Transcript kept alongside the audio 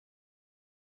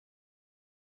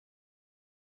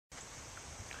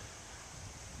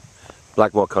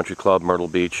Blackmoor Country Club, Myrtle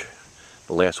Beach,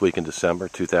 the last week in December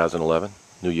 2011.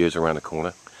 New Year's around the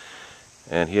corner.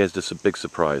 And here's just a big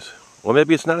surprise. Well,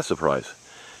 maybe it's not a surprise.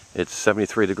 It's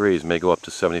 73 degrees, may go up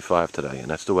to 75 today, and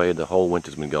that's the way the whole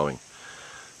winter's been going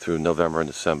through November and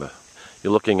December.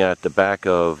 You're looking at the back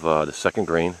of the second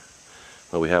green,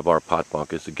 where we have our pot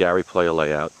bunkers, the Gary player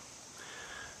layout.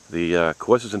 The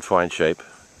course is in fine shape.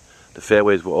 The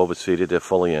fairways were overseeded, they're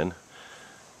fully in.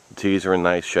 The tees are in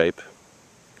nice shape.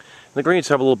 And the greens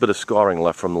have a little bit of scarring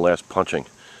left from the last punching,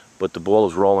 but the ball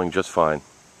is rolling just fine.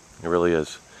 It really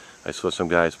is. I saw some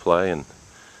guys play, and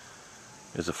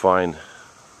it's a fine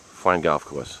golf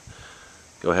course.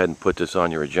 Go ahead and put this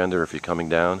on your agenda if you're coming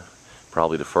down,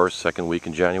 probably the first, second week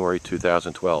in January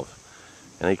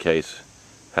 2012. In any case,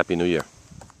 Happy New Year.